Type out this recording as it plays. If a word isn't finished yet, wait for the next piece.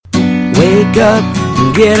wake up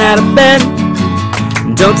and get out of bed.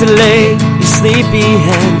 Don't delay your sleepy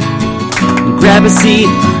head. Grab a seat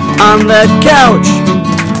on the couch.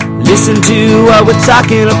 Listen to what we're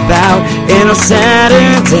talking about in our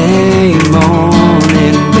Saturday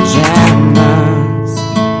morning pajamas.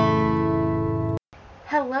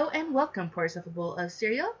 Hello and welcome. Pour yourself a bowl of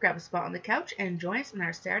cereal, grab a spot on the couch, and join us in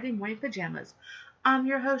our Saturday morning pajamas. I'm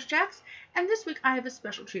your host, Jax, and this week I have a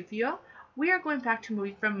special treat for you all. We are going back to a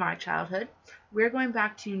movie from my childhood. We're going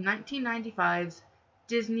back to 1995's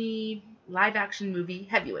Disney live-action movie,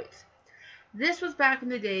 Heavyweights. This was back in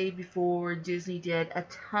the day before Disney did a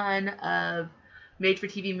ton of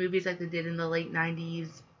made-for-TV movies like they did in the late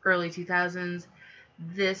 90s, early 2000s.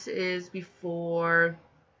 This is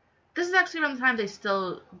actually around the time they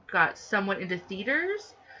still got somewhat into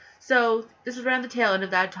theaters. So this is around the tail end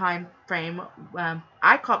of that time frame.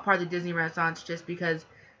 I call it part of the Disney Renaissance just because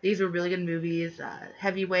these were really good movies.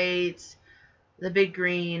 Heavyweights, The Big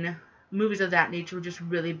Green, movies of that nature were just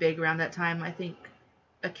really big around that time. I think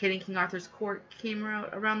A Kid in King Arthur's Court came out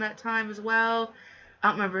around that time as well. I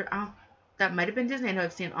don't remember. That might have been Disney. I know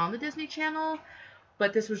I've seen it on the Disney Channel.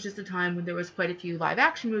 But this was just a time when there was quite a few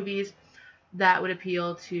live-action movies that would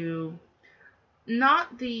appeal to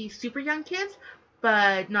not the super young kids,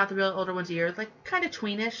 but not the real older ones either. Like kind of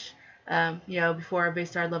tweenish. Before everybody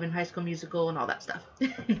started loving High School Musical and all that stuff.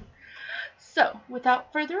 So,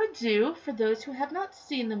 without further ado, for those who have not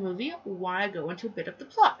seen the movie, I want to go into a bit of the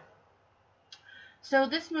plot. So,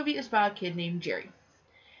 this movie is about a kid named Jerry.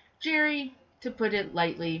 Jerry, to put it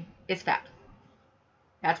lightly, is fat.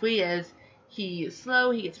 That's what he is. He is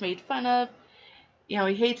slow, he gets made fun of. He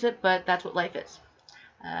hates it, but that's what life is.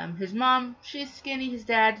 His mom, she's skinny. His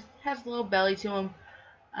dad has a little belly to him,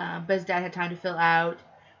 but his dad had time to fill out.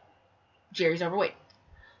 Jerry's overweight.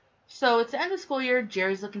 So it's the end of the school year.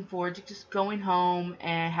 Jerry's looking forward to just going home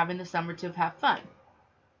and having the summer to have fun.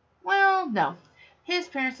 Well, no. His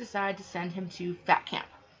parents decide to send him to fat camp.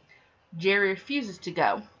 Jerry refuses to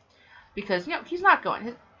go because, he's not going.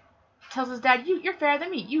 He tells his dad, you're fatter than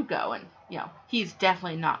me. You go. And, he's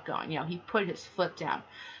definitely not going. He put his foot down.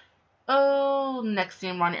 Oh, next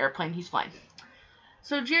thing we're on an airplane. He's flying.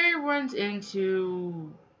 So Jerry runs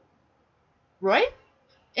into Roy?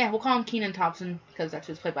 Yeah, we'll call him Kenan Thompson, because that's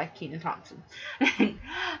who's played by Kenan Thompson.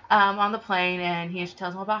 On the plane, and he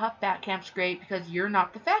tells him about how fat camp's great, because you're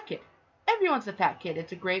not the fat kid. Everyone's the fat kid.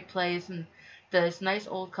 It's a great place, and this nice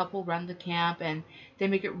old couple run the camp, and they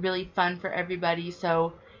make it really fun for everybody,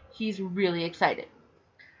 so he's really excited.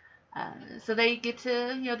 So they get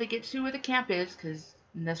to where the camp is, because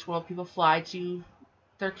in this world people fly to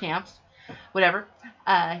their camps, whatever.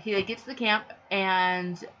 They get to the camp,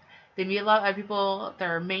 and they meet a lot of other people.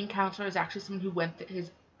 Their main counselor is actually someone who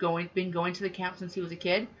been going to the camp since he was a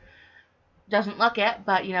kid. Doesn't look it,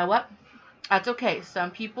 but you know what? That's okay.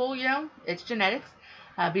 Some people, it's genetics.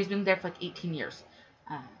 But he's been there for like 18 years.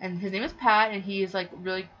 And his name is Pat, and he is like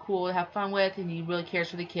really cool to have fun with, and he really cares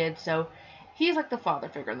for the kids. So he's like the father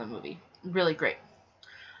figure in the movie. Really great.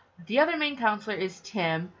 The other main counselor is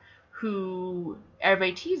Tim, who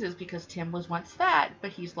everybody teases because Tim was once fat,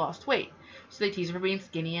 but he's lost weight. So they tease him for being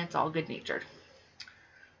skinny, and it's all good-natured.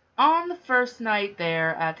 On the first night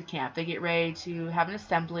there at the camp, they get ready to have an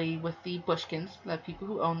assembly with the Bushkins, the people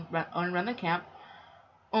who own and run the camp,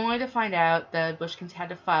 only to find out the Bushkins had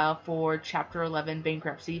to file for Chapter 11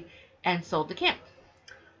 bankruptcy and sold the camp.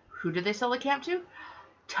 Who did they sell the camp to?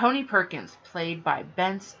 Tony Perkins, played by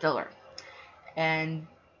Ben Stiller. And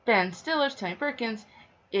Ben Stiller's Tony Perkins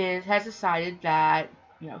has decided that,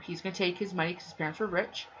 he's going to take his money because his parents were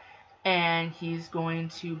rich, and he's going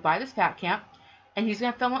to buy this fat camp, and he's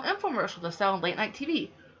going to film an infomercial to sell on late night TV,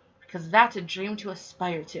 because that's a dream to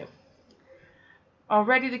aspire to.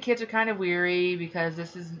 Already the kids are kind of weary, because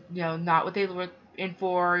this is, not what they were in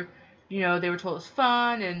for. They were told it was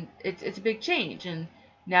fun, and it's a big change, and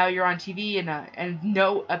now you're on TV,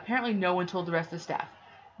 apparently no one told the rest of the staff.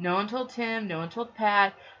 No one told Tim, no one told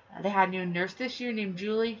Pat. They had a new nurse this year named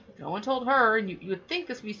Julie. No one told her, and you would think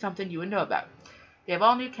this would be something you would know about. They have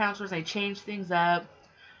all new counselors, and they changed things up.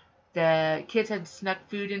 The kids had snuck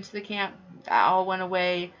food into the camp. That all went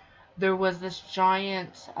away. There was this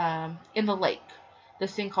giant, in the lake,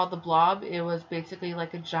 this thing called the Blob. It was basically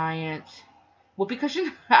like a giant whoopee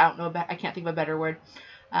cushion. I can't think of a better word.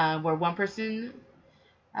 Where one person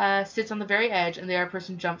sits on the very edge, and the other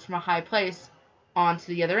person jumps from a high place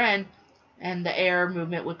onto the other end, and the air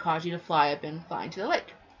movement would cause you to fly up and fly into the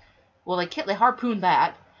lake. Well, they harpooned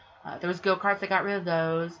that. There was go-karts, they got rid of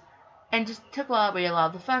those, and just took away a lot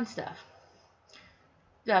of the fun stuff.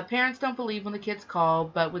 The parents don't believe when the kids call,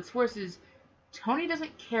 but what's worse is Tony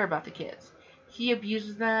doesn't care about the kids. He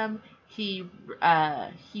abuses them, He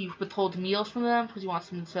withholds meals from them because he wants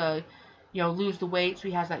them to, lose the weight. So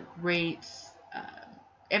he has that great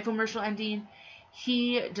infomercial ending.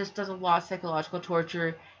 He just does a lot of psychological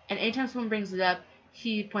torture. And anytime someone brings it up,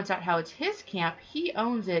 he points out how it's his camp. He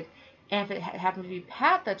owns it. And if it happens to be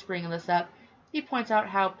Pat that's bringing this up, he points out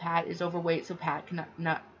how Pat is overweight, so Pat cannot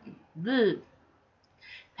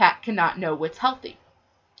know what's healthy.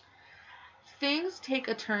 Things take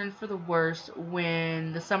a turn for the worse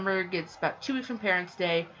when the summer gets about 2 weeks from Parents'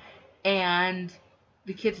 Day, and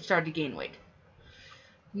the kids have started to gain weight.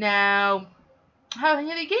 Now, how do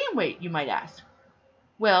they gain weight, you might ask?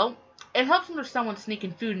 Well, it helps when there's someone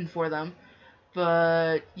sneaking food in for them,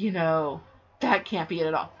 but, that can't be it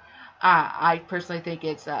at all. I personally think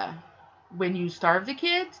it's when you starve the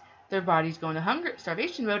kids, their body's going to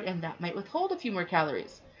starvation mode, and that might withhold a few more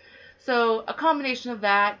calories. So a combination of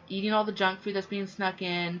that, eating all the junk food that's being snuck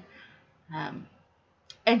in,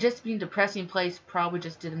 and just being depressing place probably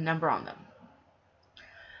just did a number on them.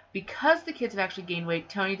 Because the kids have actually gained weight,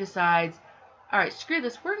 Tony decides, all right, screw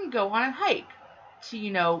this, we're going to go on a hike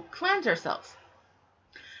to, cleanse ourselves.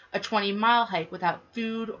 A 20-mile hike without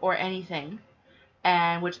food or anything,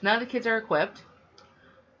 and which none of the kids are equipped.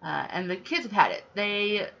 And the kids have had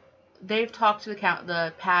it. They've talked to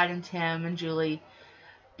the Pat and Tim and Julie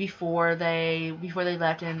before they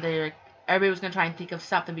left, and everybody was going to try and think of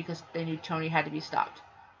something because they knew Tony had to be stopped.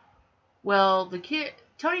 Well,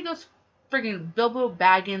 Tony goes friggin' Bilbo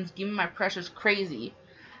Baggins, give me my precious crazy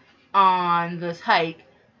on this hike,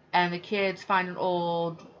 and the kids find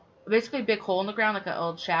basically a big hole in the ground, like an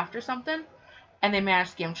old shaft or something, and they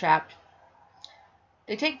manage to get him trapped.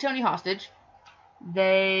 They take Tony hostage.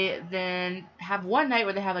 They then have one night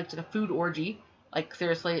where they have like a food orgy. Like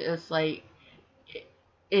seriously, it's like it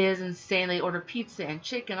is insane. They order pizza and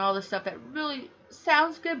chicken, all this stuff that really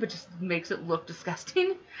sounds good, but just makes it look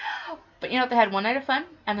disgusting. But they had one night of fun,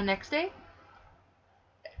 and the next day,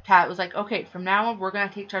 Pat was like, okay, from now on, we're going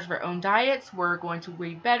to take charge of our own diets. We're going to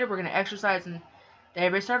eat better. We're going to exercise, and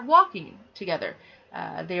everybody started walking together.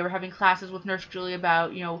 They were having classes with Nurse Julie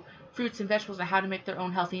about, fruits and vegetables and how to make their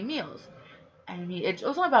own healthy meals. I mean, it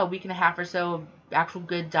was only about a week and a half or so of actual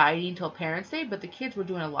good dieting until Parents' Day, but the kids were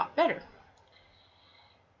doing a lot better.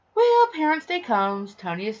 Well, Parents' Day comes,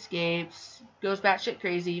 Tony escapes, goes batshit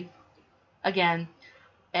crazy again,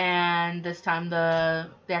 and this time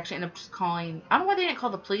they actually end up just calling, I don't know why they didn't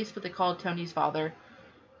call the police, but they called Tony's father,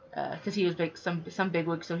 because he was big, some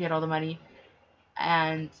bigwig, so he had all the money,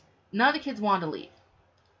 and none of the kids wanted to leave.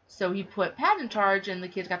 So he put Pat in charge, and the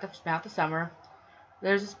kids got to spend out the summer.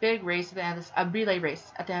 There's this big race at the end of a relay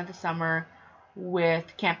race at the end of the summer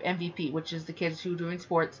with Camp MVP, which is the kids who are doing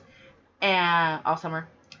sports and all summer.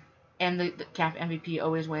 And the Camp MVP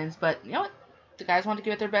always wins, but you know what? The guys wanted to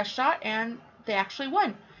give it their best shot, and they actually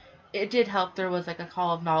won. It did help. There was like a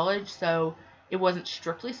call of knowledge, so it wasn't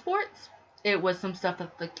strictly sports. It was some stuff that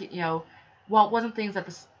while it wasn't things that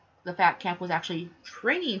the fat camp was actually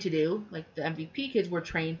training to do, like the MVP kids were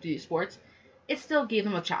trained to do sports, it still gave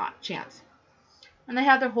them a chance. And they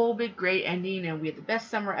had their whole big great ending, and we had the best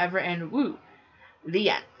summer ever, and woo,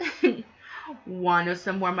 the end. Want to know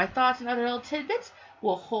some more of my thoughts and other little tidbits?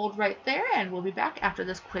 We'll hold right there, and we'll be back after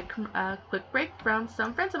this quick break from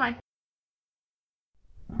some friends of mine.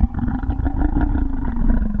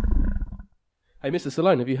 Hey, Mr.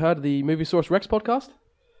 Salone, have you heard of the Movie Source Rex podcast?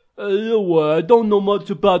 I don't know much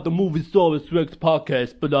about the Movie Source Rex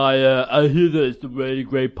podcast, but I hear that it's a really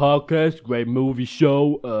great podcast, great movie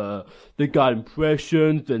show. They got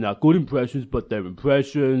impressions. They're not good impressions, but they're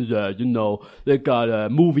impressions. They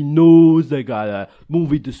got movie news. They got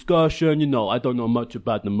movie discussion. I don't know much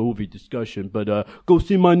about the movie discussion, but go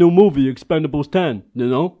see my new movie, Expendables 10,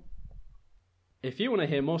 If you want to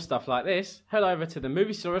hear more stuff like this, head over to the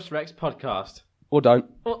Moviesaurus Rex podcast. Or don't.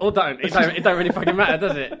 Or don't. It don't really fucking matter,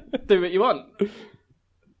 does it? Do what you want.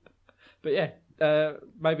 But yeah,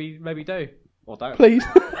 maybe do. Or don't. Please.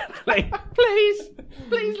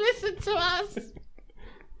 Please listen to us.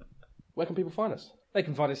 Where can people find us? They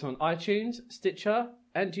can find us on iTunes, Stitcher,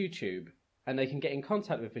 and YouTube. And they can get in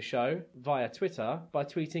contact with the show via Twitter by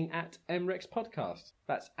tweeting at MRexPodcast.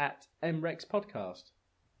 That's at MRexPodcast.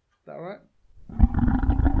 Is that alright?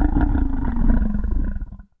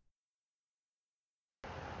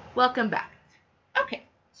 Welcome back. Okay,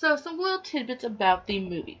 so some little tidbits about the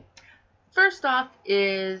movie. First off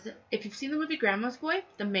is, if you've seen the movie Grandma's Boy,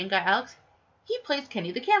 the main guy, Alex, he plays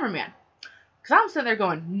Kenny the cameraman. Because I'm sitting there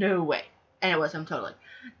going, no way. And it was him totally.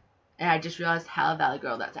 And I just realized how Valley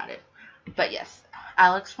Girl that sounded. But yes,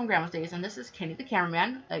 Alex from Grandma's Days, and this is Kenny the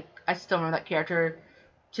cameraman. I still remember that character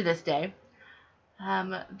to this day.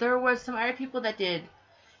 There was some other people that did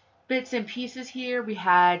bits and pieces here. We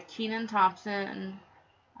had Kenan Thompson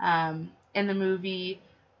in the movie.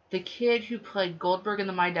 The kid who played Goldberg in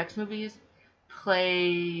the Mighty Ducks movies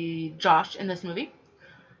played Josh in this movie.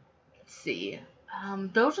 Let's see.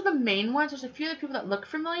 Those are the main ones. There's a few other people that look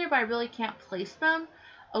familiar, but I really can't place them.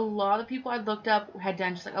 A lot of the people I looked up had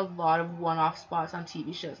done just like a lot of one-off spots on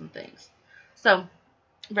TV shows and things. So,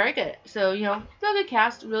 very good. So, you know, really good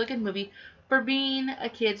cast, really good movie. For being a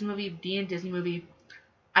kid's movie, being a Disney movie,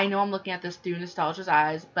 I know I'm looking at this through nostalgia's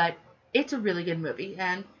eyes, but it's a really good movie,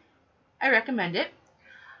 and I recommend it.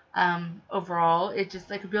 Overall, it's just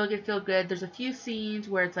like a really good feel good. There's a few scenes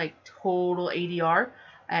where it's like total ADR,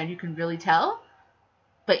 and you can really tell.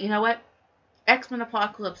 But you know what? X-Men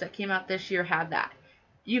Apocalypse that came out this year had that.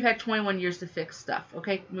 You've had 21 years to fix stuff,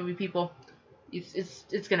 okay, movie people?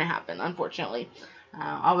 It's gonna happen, unfortunately.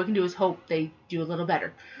 All we can do is hope they do a little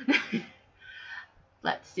better.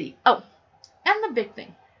 Let's see. Oh, and the big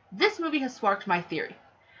thing. This movie has sparked my theory.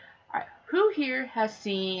 Alright, who here has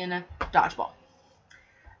seen Dodgeball?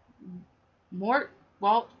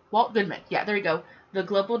 Walt Goodman. Yeah, there you go. The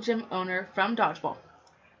global gym owner from Dodgeball.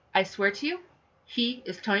 I swear to you, he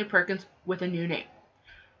is Tony Perkins with a new name.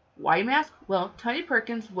 Why, you may ask? Well, Tony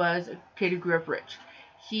Perkins was a kid who grew up rich.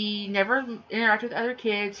 He never interacted with other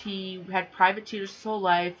kids. He had private tutors his whole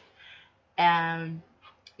life. And,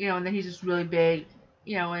 you know, and then he's just really big,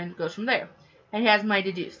 you know, and goes from there. And he has money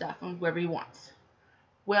to do stuff wherever he wants.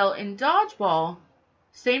 Well, in Dodgeball,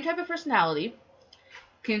 same type of personality.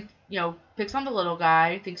 Can, you know, picks on the little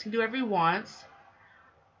guy, thinks he can do whatever he wants.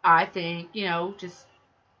 I think, you know, just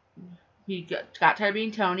he got tired of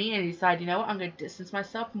being Tony and he decided, you know what, I'm going to distance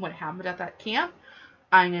myself from what happened at that camp.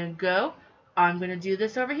 I'm going to do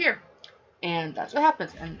this over here. And that's what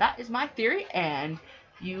happens. And that is my theory. And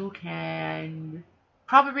you can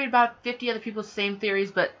probably read about 50 other people's same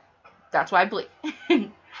theories, but that's what I believe.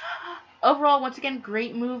 Overall, once again,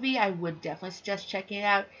 great movie. I would definitely suggest checking it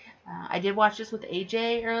out. I did watch this with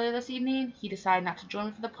AJ earlier this evening. He decided not to join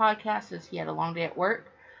me for the podcast as he had a long day at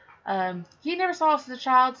work. He never saw us as a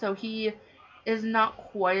child, so he is not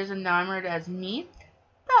quite as enamored as me.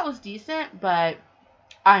 That was decent, but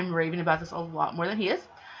I'm raving about this a lot more than he is.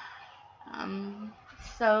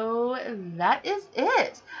 So that is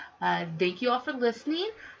it. Thank you all for listening.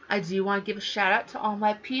 I do want to give a shout out to all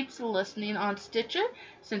my peeps listening on Stitcher,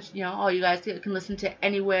 since, you know, all you guys can listen to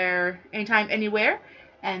anywhere, anytime, anywhere.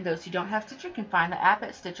 And those who don't have Stitcher can find the app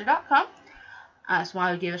at Stitcher.com. I just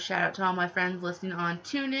want to give a shout out to all my friends listening on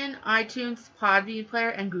TuneIn, iTunes, Podbean Player,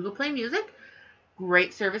 and Google Play Music.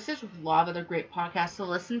 Great services with a lot of other great podcasts to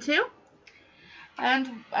listen to.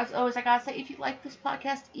 And as always, I gotta say, if you like this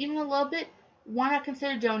podcast even a little bit, why not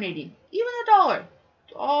consider donating? Even $1.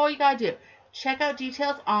 All you gotta do. Check out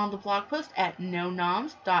details on the blog post at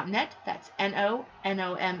nonoms.net. That's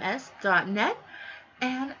NONOMS.net.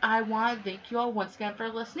 And I want to thank you all once again for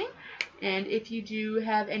listening. And if you do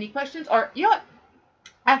have any questions, or, you know what?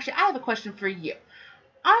 Actually, I have a question for you.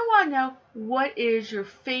 I want to know, what is your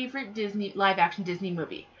favorite Disney live-action Disney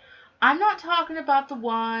movie? I'm not talking about the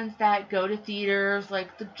ones that go to theaters,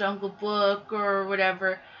 like The Jungle Book or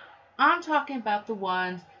whatever. I'm talking about the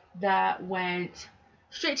ones that went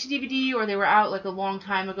straight to DVD, or they were out like a long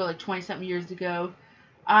time ago, like 20-something years ago.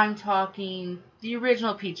 I'm talking the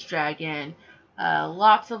original Pete's Dragon,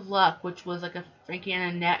 Lots of Luck, which was like a Frankie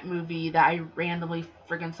and Annette movie that I randomly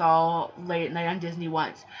friggin' saw late at night on Disney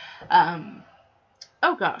once.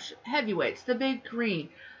 Oh gosh, Heavyweights, The Big Green.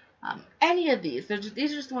 Any of these.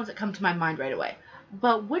 These are just the ones that come to my mind right away.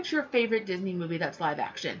 But what's your favorite Disney movie that's live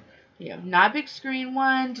action? You know, not a big screen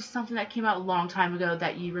one, just something that came out a long time ago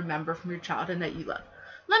that you remember from your childhood and that you love.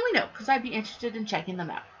 Let me know, because I'd be interested in checking them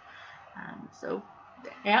out.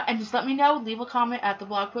 Yeah, and just let me know. Leave a comment at the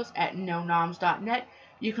blog post at nonoms.net.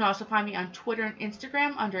 You can also find me on Twitter and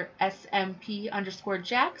Instagram under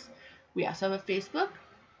SMP_Jax. We also have a Facebook.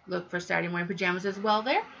 Look for Saturday Morning Pajamas as well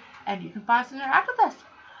there. And you can find us and interact with us.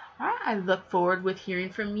 Alright, I look forward with hearing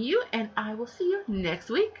from you, and I will see you next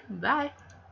week. Bye.